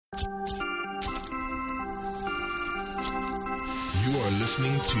You are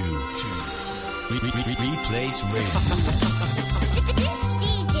listening to Replace Radio. This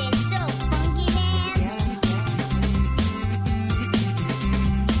DJ is so funky, man.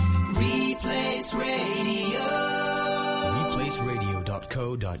 Replace Radio.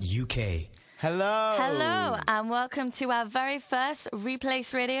 Replaceradio.co.uk. Hello. Hello, and welcome to our very first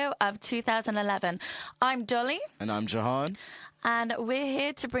Replace Radio of 2011. I'm Dolly. And I'm Jahan. And we're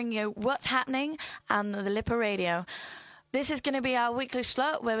here to bring you what's happening on the Lipper Radio. This is going to be our weekly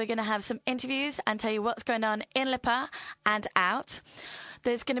slot where we're going to have some interviews and tell you what's going on in Lipper and out.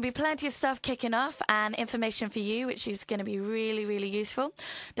 There's going to be plenty of stuff kicking off and information for you, which is going to be really, really useful.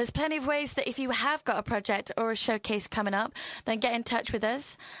 There's plenty of ways that if you have got a project or a showcase coming up, then get in touch with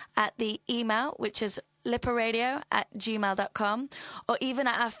us at the email, which is lipperradio@gmail.com, or even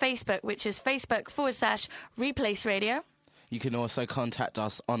at our Facebook, which is Facebook.com/Replace Radio. You can also contact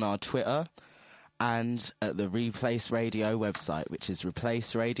us on our Twitter and at the Replace Radio website, which is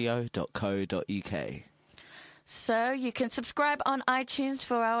replaceradio.co.uk. So you can subscribe on iTunes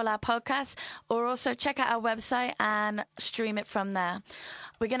for all our podcasts, or also check out our website and stream it from there.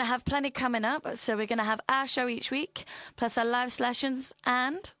 We're going to have plenty coming up, so we're going to have our show each week, plus our live sessions,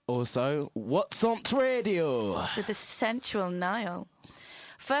 and Also, What's on Radio? with the sensual Niall.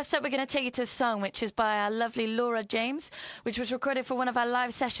 First up, we're going to take you to a song which is by our lovely Laura James, which was recorded for one of our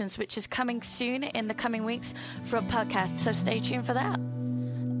live sessions, which is coming soon in the coming weeks for a podcast. So stay tuned for that.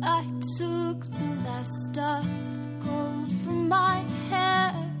 I took the last of the gold from my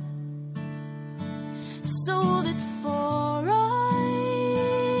hair, sold it for ivory,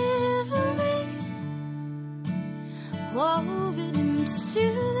 wove it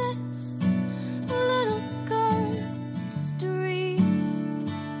into this little girl's dream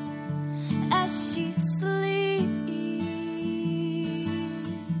as she sleeps.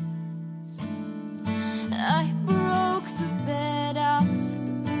 I broke the bed out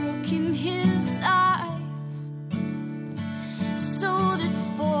in his eyes, sold it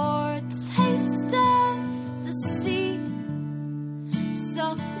for a taste of the sea,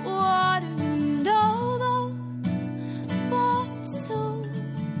 salt water and all those bottled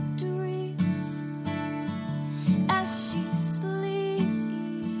dreams as she sleeps,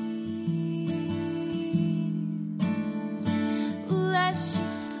 as she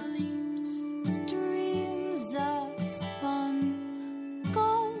sleeps, dreams of spun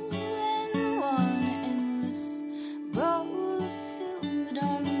gold and one endless roll of film that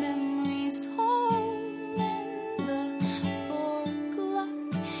our memories hold, and the 4 o'clock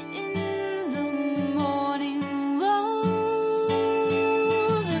in the morning rolls,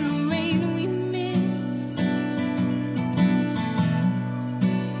 and the rain we miss,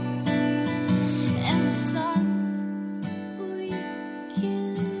 and the suns we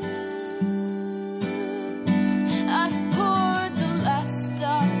kiss. I poured the last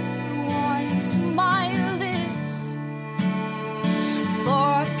of the wine to my lips for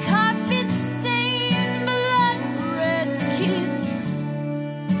a carpet-stained blood-red kiss,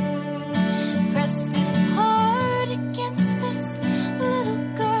 pressed it hard against this little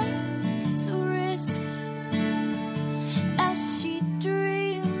girl's wrist as she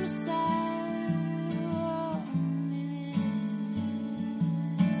dreams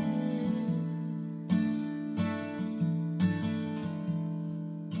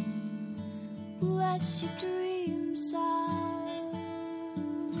as she dreams only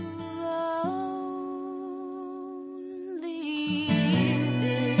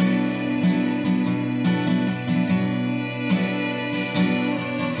this.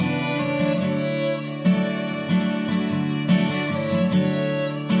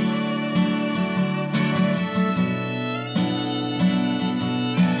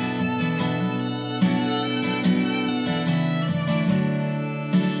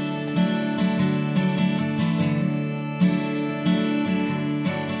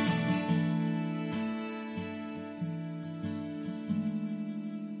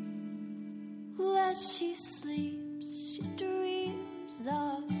 As she sleeps, she dreams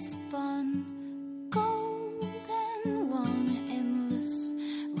of spun gold and one endless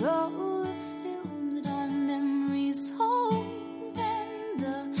roll of film that our memories hold, and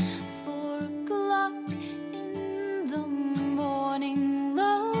the 4 o'clock in the morning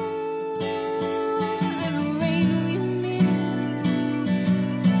lows, and the rain we miss,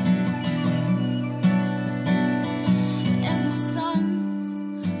 and the suns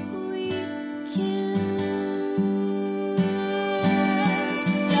we kiss.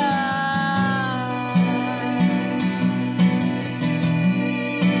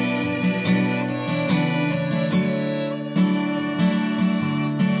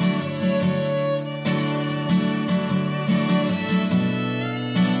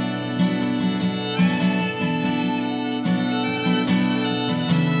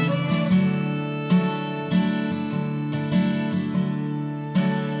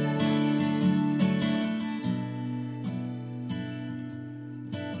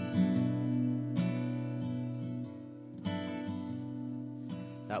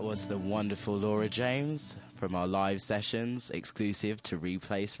 That was the wonderful Laura James from our live sessions, exclusive to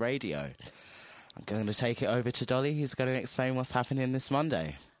Replace Radio. I'm going to take it over to Dolly, who's going to explain what's happening this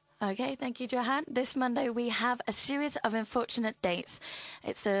Monday. Okay, thank you, Johan. This Monday we have a series of unfortunate dates.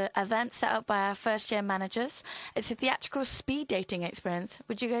 It's an event set up by our first-year managers. It's a theatrical speed dating experience.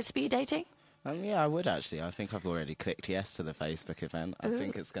 Would you go speed dating? Yeah, I would actually. I think I've already clicked yes to the Facebook event. I Ooh.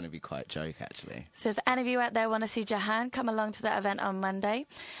 think it's going to be quite a joke, actually. So if any of you out there want to see Johan, come along to that event on Monday.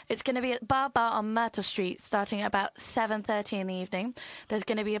 It's going to be at Bar on Myrtle Street, starting at about 7:30 in the evening. There's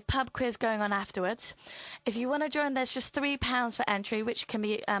going to be a pub quiz going on afterwards. If you want to join, there's just £3 for entry, which can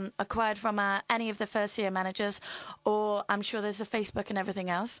be acquired from any of the first-year managers, or I'm sure there's a Facebook and everything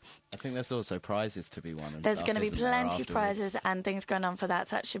else. I think there's also prizes to be won. And There's stuff, going to be isn't there, plenty of afterwards? prizes and things going on for that,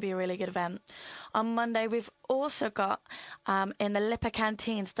 so that should be a really good event. On Monday, we've also got in the Lipper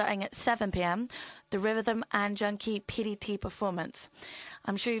Canteen, starting at 7 p.m, the Rhythm and Junkie PDT performance.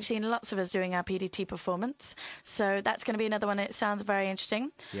 I'm sure you've seen lots of us doing our PDT performance, so that's going to be another one. It sounds very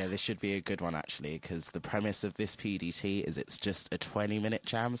interesting. Yeah, this should be a good one, actually, because the premise of this PDT is it's just a 20-minute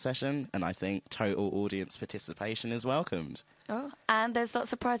jam session, and I think total audience participation is welcomed. Oh, and there's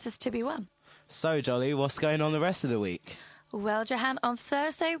lots of prizes to be won. So, Dolly, what's going on the rest of the week? Well, Johan, on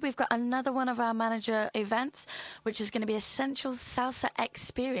Thursday, we've got another one of our manager events, which is going to be Essential Salsa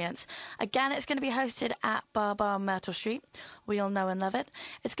Experience. Again, it's going to be hosted at Bar on Myrtle Street. We all know and love it.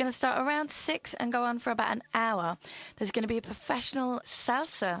 It's going to start around 6 and go on for about an hour. There's going to be a professional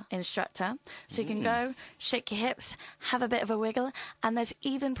salsa instructor, so you can go, shake your hips, have a bit of a wiggle, and there's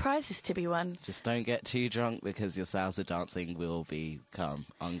even prizes to be won. Just don't get too drunk because your salsa dancing will become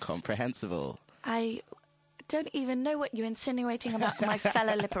incomprehensible. I don't even know what you're insinuating about my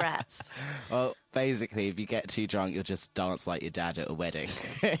fellow Lipperettes. Well, basically, if you get too drunk, you'll just dance like your dad at a wedding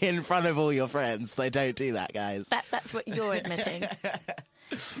in front of all your friends. So don't do that, guys. That's what you're admitting.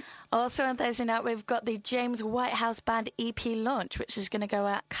 Also on Thursday night, we've got the James Whitehouse Band EP launch, which is going to go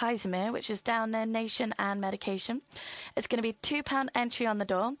at Kaisermere, which is down there, Nation and Medication. It's going to be £2 entry on the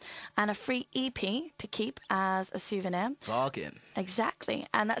door and a free EP to keep as a souvenir. Bargain. Exactly.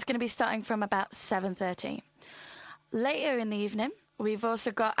 And that's going to be starting from about 7:30. Later in the evening, we've also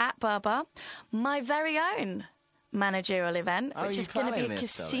got at Bar my very own managerial event, Oh, which you is going to be a planning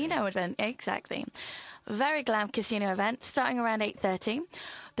this, casino Dolly? event. Exactly. Very glam casino event starting around 8:30.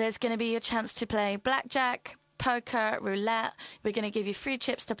 There's going to be a chance to play blackjack, poker, roulette. We're going to give you free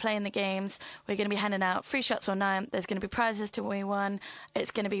chips to play in the games. We're going to be handing out free shots all night. There's going to be prizes to be won. It's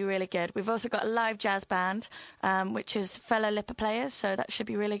going to be really good. We've also got a live jazz band, which is fellow Lipper players, so that should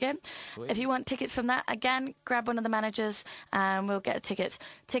be really good. Sweet. If you want tickets from that, again, grab one of the managers and we'll get tickets.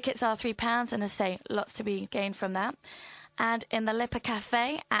 Tickets are £3, and as I say, lots to be gained from that. And in the Lipper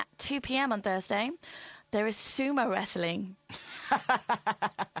Cafe at 2 p.m. on Thursday, there is sumo wrestling.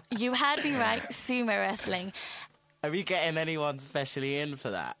 You heard me right, sumo wrestling. Are you getting anyone specially in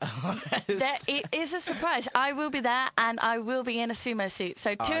for that? It is a surprise. I will be there, and I will be in a sumo suit.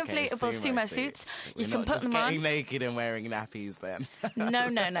 So two Okay, inflatable sumo suits. You We're can not put just them getting on. naked and wearing nappies then. No.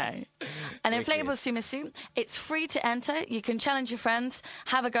 An Wicked. inflatable sumo suit. It's free to enter. You can challenge your friends,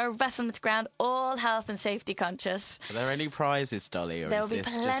 have a go, wrestle them to ground, all health and safety conscious. Are there any prizes, Dolly, or There is will be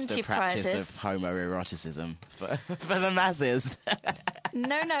this just plenty a of practice prizes. of homoeroticism for the masses?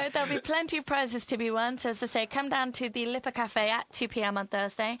 No, there'll be plenty of prizes to be won. So as I say, come down to the Lipper Cafe at 2 p.m. on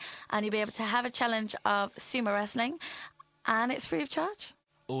Thursday, and you'll be able to have a challenge of sumo wrestling, and it's free of charge.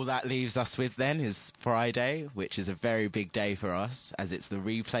 All that leaves us with then is Friday, which is a very big day for us, as it's the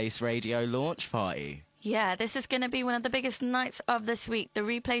Replace Radio launch party. Yeah, this is going to be one of the biggest nights of this week. The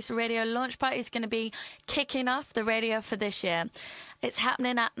Replace Radio launch party is going to be kicking off the radio for this year. It's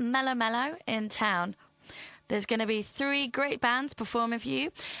happening at Mellow Mellow in town. There's going to be 3 great bands performing for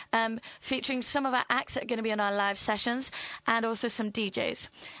you, featuring some of our acts that are going to be on our live sessions, and also some DJs.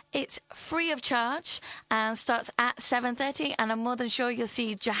 It's free of charge and starts at 7:30, and I'm more than sure you'll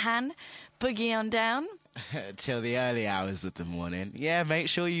see Johan boogie on down. Till the early hours of the morning. Yeah, make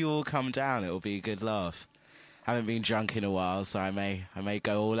sure you all come down. It'll be a good laugh. Haven't been drunk in a while, so I may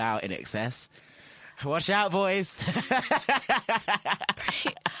go all out in excess. Watch out, boys.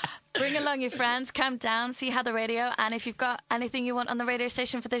 Bring along your friends, come down, see how the radio, and if you've got anything you want on the radio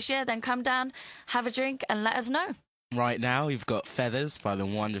station for this year, then come down, have a drink, and let us know. Right now, we've got Feathers by the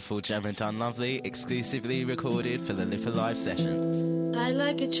wonderful Gemma Dunlovely, exclusively recorded for the Lipper Live sessions. I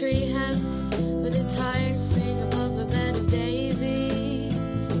like a tree house with a tire swing above a bed of daisies,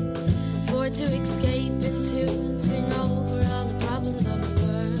 for to escape into and swing over all the problems of the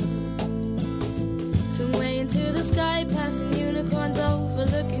world. Swim way into the sky, passing unicorns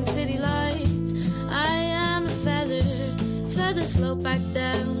overlooking city lights. I am a feather, feathers float back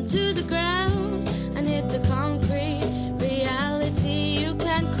down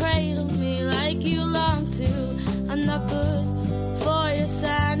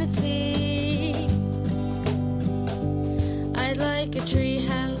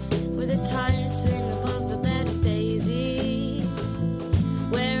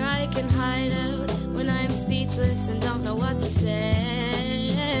speechless and don't know what to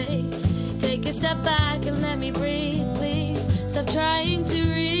say. Take a step back and let me breathe, please. Stop trying to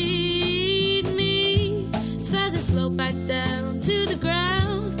read me. Feathers float back down to the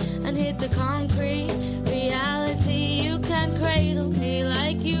ground and hit the concrete. Reality, you can't cradle me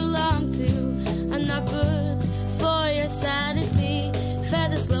like you long to. I'm not good for your sanity.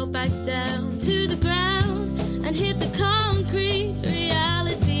 Feathers float back down to the ground and hit the concrete.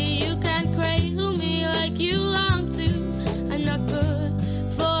 Reality, you can't cradle me like you long to. I'm not good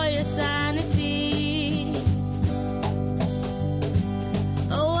for your sanity.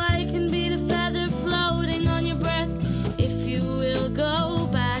 Oh, I can be the feather floating on your breath if you will go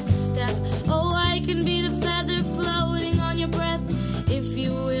back a step. Oh, I can be the feather floating on your breath if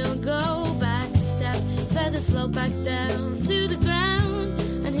you will go back a step. Feathers float back down to the ground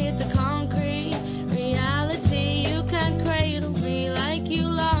and hit the concrete. Reality, you can't cradle me like you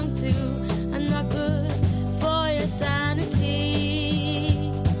long to. I'm not good for your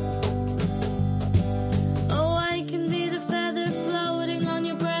sanity. Oh, I can be the feather floating on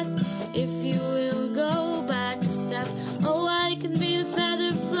your breath if you will go back a step. Oh, I can be the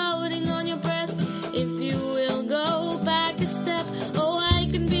feather floating on your breath if you will go back a step. Oh, I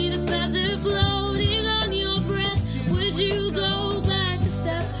can be the feather floating on your breath. Would you go back a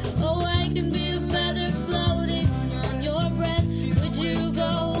step? Oh, I can be the feather floating on your breath. Would you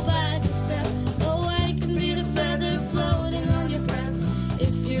go back a step? Oh, I can be the feather floating on your breath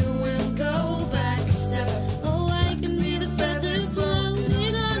if you will go back a step. Oh, I can be the feather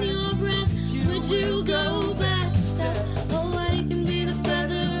floating on your breath. Would you go back a step? Oh, I can be the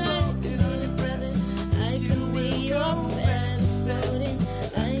feather, I can be the feather, I can be your feather floating, I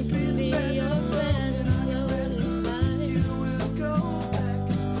can be your feather floating by.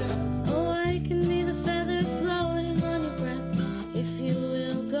 Oh, I can be the feather floating on your breath if you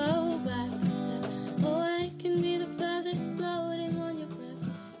will go back a step. Oh, I can be the feather floating on your breath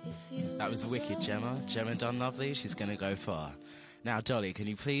if you That was wicked, Gemma. Gemma done lovely. She's going to go far. Now, Dolly, can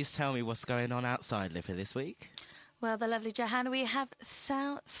you please tell me what's going on outside Lipper this week? Well, the lovely Johanna, we have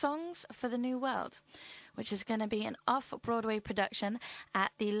Songs for the New World, which is going to be an off-Broadway production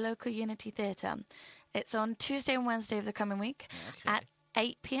at the local Unity Theatre. It's on Tuesday and Wednesday of the coming week at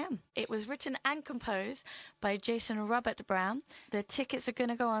 8 p.m. It was written and composed by Jason Robert Brown. The tickets are going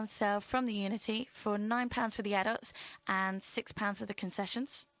to go on sale from the Unity for £9 for the adults and £6 for the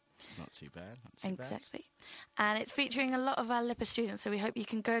concessions. It's not too bad. Not too bad. Exactly. And it's featuring a lot of our Lipper students, so we hope you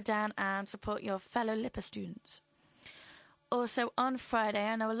can go down and support your fellow Lipper students. Also, on Friday,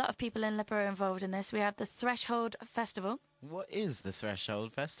 I know a lot of people in Lipper are involved in this. We have the Threshold Festival. What is the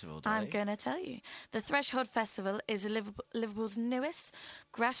Threshold Festival, Dolly? I'm going to tell you. The Threshold Festival is Liverpool's newest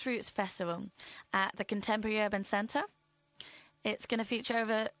grassroots festival at the Contemporary Urban Centre. It's going to feature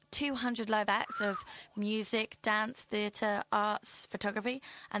over 200 live acts of music, dance, theatre, arts, photography,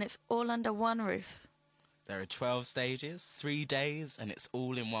 and it's all under one roof. There are 12 stages, 3 days, and it's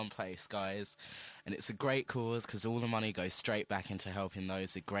all in one place, guys. And it's a great cause because all the money goes straight back into helping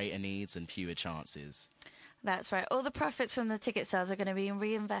those with greater needs and fewer chances. That's right. All the profits from the ticket sales are going to be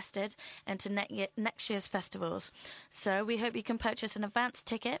reinvested into next year's festivals. So we hope you can purchase an advance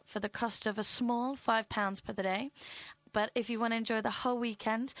ticket for the cost of a small £5 per day. But if you want to enjoy the whole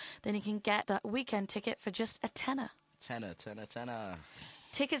weekend, then you can get that weekend ticket for just a tenner. Tenner.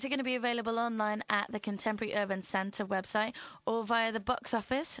 Tickets are going to be available online at the Contemporary Urban Centre website or via the box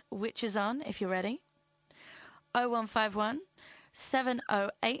office, which is on, if you're ready, 0151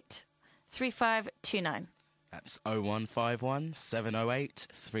 708 3529. That's 0151 708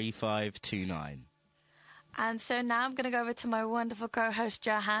 3529. And so now I'm going to go over to my wonderful co-host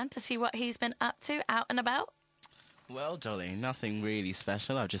Johan to see what he's been up to, out and about. Well, Dolly, nothing really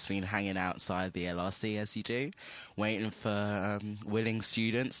special. I've just been hanging outside the LRC, as you do, waiting for willing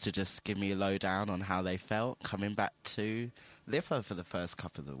students to just give me a lowdown on how they felt coming back to Lipper for the first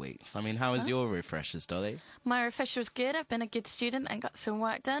couple of weeks. I mean, how was your refreshers, Dolly? My refresher was good. I've been a good student and got some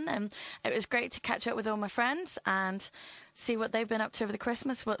work done. And it was great to catch up with all my friends and see what they've been up to over the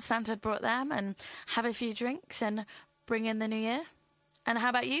Christmas, what Santa had brought them, and have a few drinks and bring in the new year. And how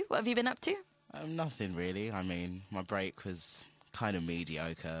about you? What have you been up to? Nothing really. I mean, my break was kind of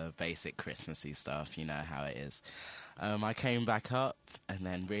mediocre, basic Christmassy stuff. You know how it is. I came back up and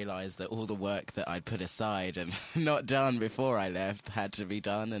then realised that all the work that I'd put aside and not done before I left had to be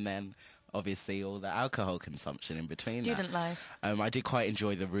done, and then obviously all the alcohol consumption in between. Student life. I did quite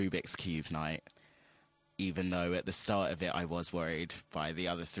enjoy the Rubik's Cube night. even though at the start of it I was worried by the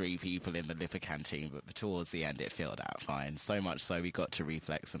other 3 people in the Lipper canteen, but towards the end it filled out fine. So much so we got to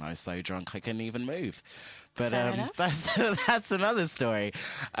Reflex and I was so drunk I couldn't even move. But that's another story.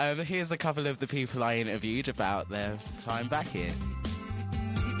 Here's a couple of the people I interviewed about their time back here.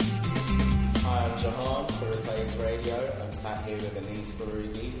 Hi, I'm Jahan for Replace Radio. I'm sat here with Anise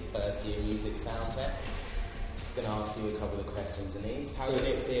Barugi, first year music sound tech. Just going to ask you a couple of questions, Anise. How did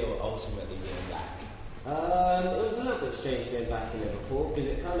it feel ultimately being back? It was a little bit strange going back in Liverpool because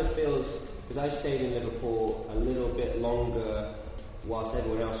it kind of feels, because I stayed in Liverpool a little bit longer whilst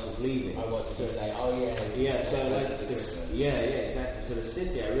everyone else was leaving. I wanted to say, oh yeah. Yeah, so like this, yeah, exactly. So the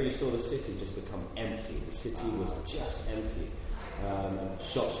city, I really saw the city just become empty. The city was just empty.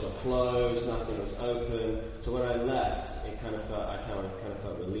 Shops were closed, nothing was open. So when I left, I kind of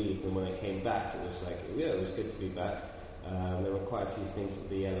felt relieved. And when I came back, it was like, yeah, it was good to be back. There were quite a few things that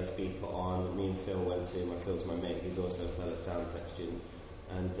the LSB put on that me and Phil went to. Phil's my mate, he's also a fellow sound tech student.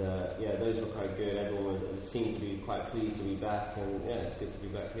 And yeah, those were quite good. Everyone seemed to be quite pleased to be back, and yeah, it's good to be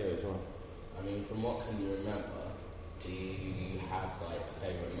back here as well. I mean, from what can you remember, do you have like a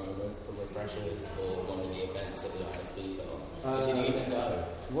favourite moment from Refreshers or one of the events at the ISB put on? Did you even go?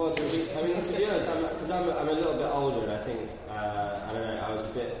 Well, to be honest, because I'm a little bit older, and I think, I don't know,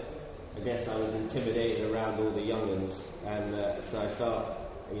 I guess I was intimidated around all the young'uns, and so I felt,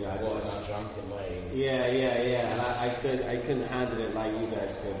 you know... What, in our drunken ways? Yeah, and I couldn't handle it like you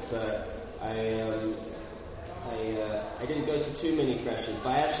guys could, so I didn't go to too many freshers,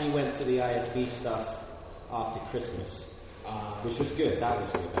 but I actually went to the ISB stuff after Christmas, which was good. That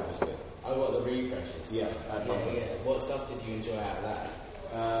was good. Oh, what, the refreshers? Yeah. What stuff did you enjoy out of that?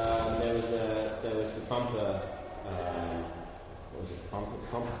 There was the bumper. What was it? Bumper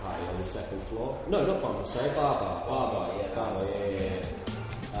party on the second floor. No, not bumper. Sorry, bar. Yeah.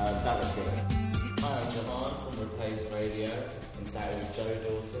 That was good. Hi, I'm Jahan from Replace Radio, and sat with Joe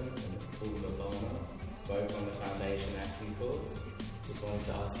Dawson and Paul Lavona, both on the Foundation Acting course. Just wanted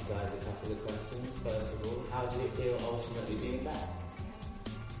to ask you guys a couple of questions. First of all, how did it feel ultimately being back?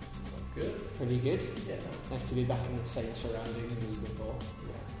 Good. Pretty good. Yeah. Nice to be back in the same surroundings as before.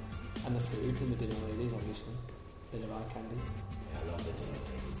 Yeah. And the food and the dinner ladies, obviously. Bit of eye candy. Yeah, I love the dinner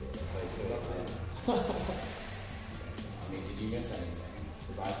ladies. It's so good. I mean, did you miss anything?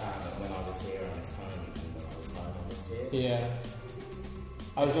 Because I found that when I was here, I was home, and when I was home, I was here. Yeah.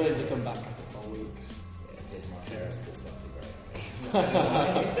 I was ready to come back after 4 weeks. Yeah, it did. My parents did stuff great.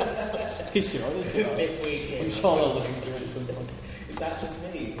 He's sure, isn't it? 5th week in. I'm sure I'll listen to it at some point. Is that just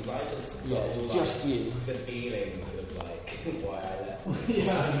me? Because I just got it's all, just like, you. The feelings of like why I left.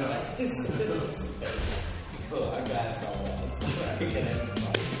 Yeah, I know. Cool, I'm glad someone else.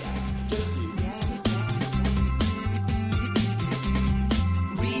 Just you.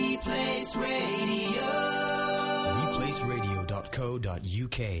 Replace Radio.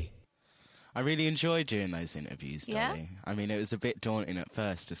 Replaceradio.co.uk. I really enjoyed doing those interviews, Yeah? Dolly. I mean, it was a bit daunting at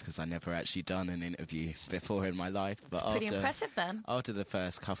first just because I never actually done an interview before in my life. But Pretty impressive then. After the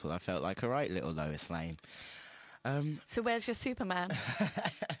first couple, I felt like a right little Lois Lane. So where's your Superman?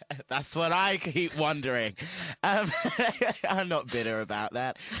 That's what I keep wondering. I'm not bitter about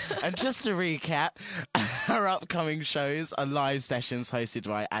that. And just to recap, our upcoming shows are live sessions hosted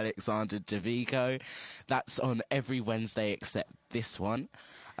by Alexander Davico. That's on every Wednesday except this one.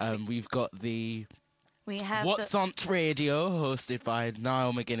 We've got the We have What's On Radio, hosted by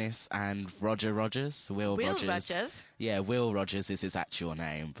Niall McGuinness and Roger Rogers. Will Rogers. Yeah, Will Rogers is his actual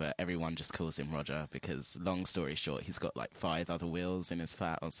name, but everyone just calls him Roger because, long story short, he's got like 5 other Wills in his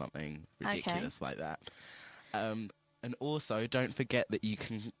flat or something ridiculous like that. And also, don't forget that you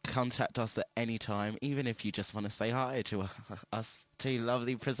can contact us at any time, even if you just want to say hi to us two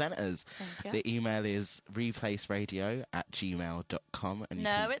lovely presenters. Thank you. The email is replaceradio@gmail.com. And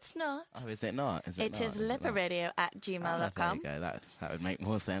No, it's not. Oh, is it not? Is It is not? lipperradio@gmail.com. There you go. That would make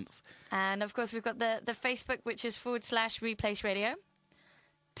more sense. And of course, we've got the Facebook, which is /Replace Radio,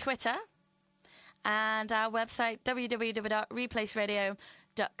 Twitter, and our website,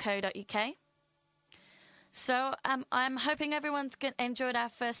 www.replaceradio.co.uk. So I'm hoping everyone's enjoyed our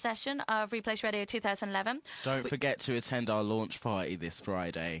first session of Replace Radio 2011. Don't forget to attend our launch party this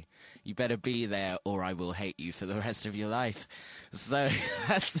Friday. You better be there or I will hate you for the rest of your life. So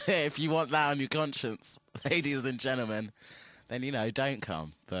that's it. If you want that on your conscience, ladies and gentlemen, then, don't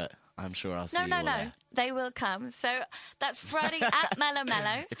come. But I'm sure I'll see you all No. there. They will come. So that's Friday at Mellow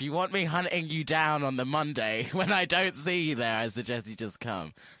Mellow. If you want me hunting you down on the Monday when I don't see you there, I suggest you just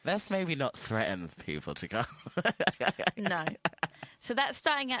come. Let's maybe not threaten people to come. No. So that's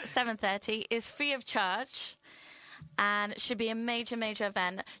starting at 7:30, is free of charge, and should be a major, major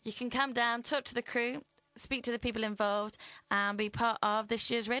event. You can come down, talk to the crew, speak to the people involved, and be part of this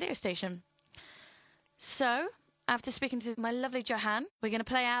year's radio station. So, after speaking to my lovely Johan, we're going to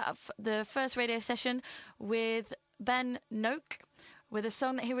play out the first radio session with Ben Noak, with a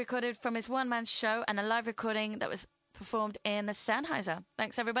song that he recorded from his one-man show and a live recording that was performed in the Sennheiser.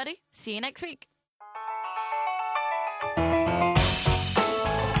 Thanks, everybody. See you next week.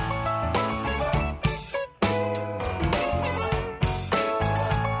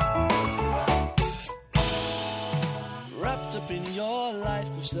 Wrapped up in your life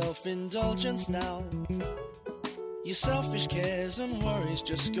of self-indulgence now. Your selfish cares and worries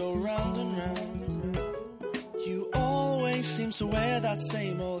just go round and round. You always seem to wear that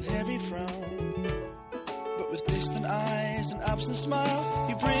same old heavy frown. But with distant eyes and absent smile,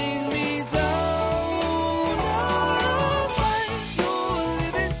 you bring me down. Oh, fine, you're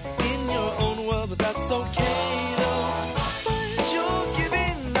living in your own world, but that's okay though. Fine, you're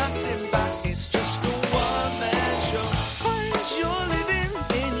giving nothing back, it's just a one-man show. Fine, you're living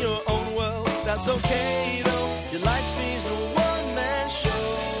in your own world, that's okay though. Your life is a one-man show.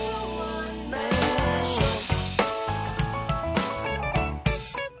 One-man show.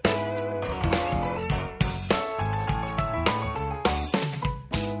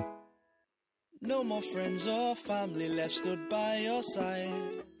 No more friends or family left stood by your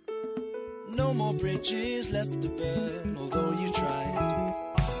side. No more bridges left to burn, although you tried.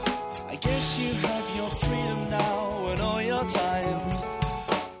 I guess you have your freedom now and all your time.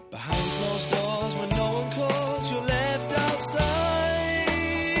 Behind closed doors when no one calls, you're left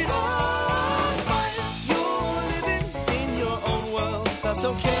outside. Oh, fine, you're living in your own world, that's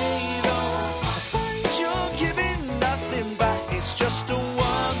okay though. Fine, you're giving nothing back, it's just a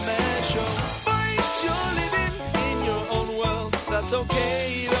one-man show. Fine, you're living in your own world, that's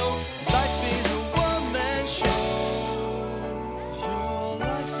okay though. Life is a one-man show. Your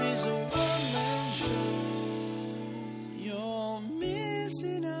life is a one-man show. You're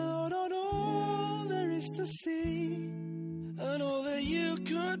missing out on all there is to see and all that you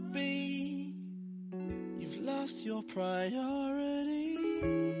could be. You've lost your priority.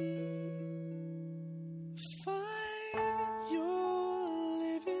 Fine, you're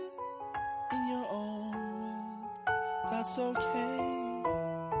living in your own world, that's okay.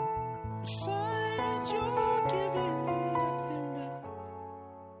 Fine, you're giving nothing back,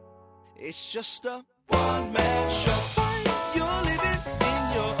 it's just a one-man show. Fine, you're living in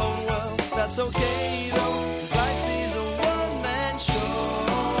your own world, that's okay though, 'cause life is a one-man show.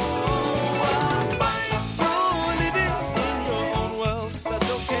 Fine, you're living in your own world, that's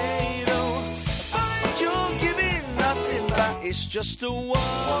okay though. Fine, you're giving nothing back, it's just a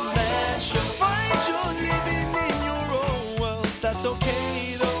one-man show. Fine, you're living in your own world, that's okay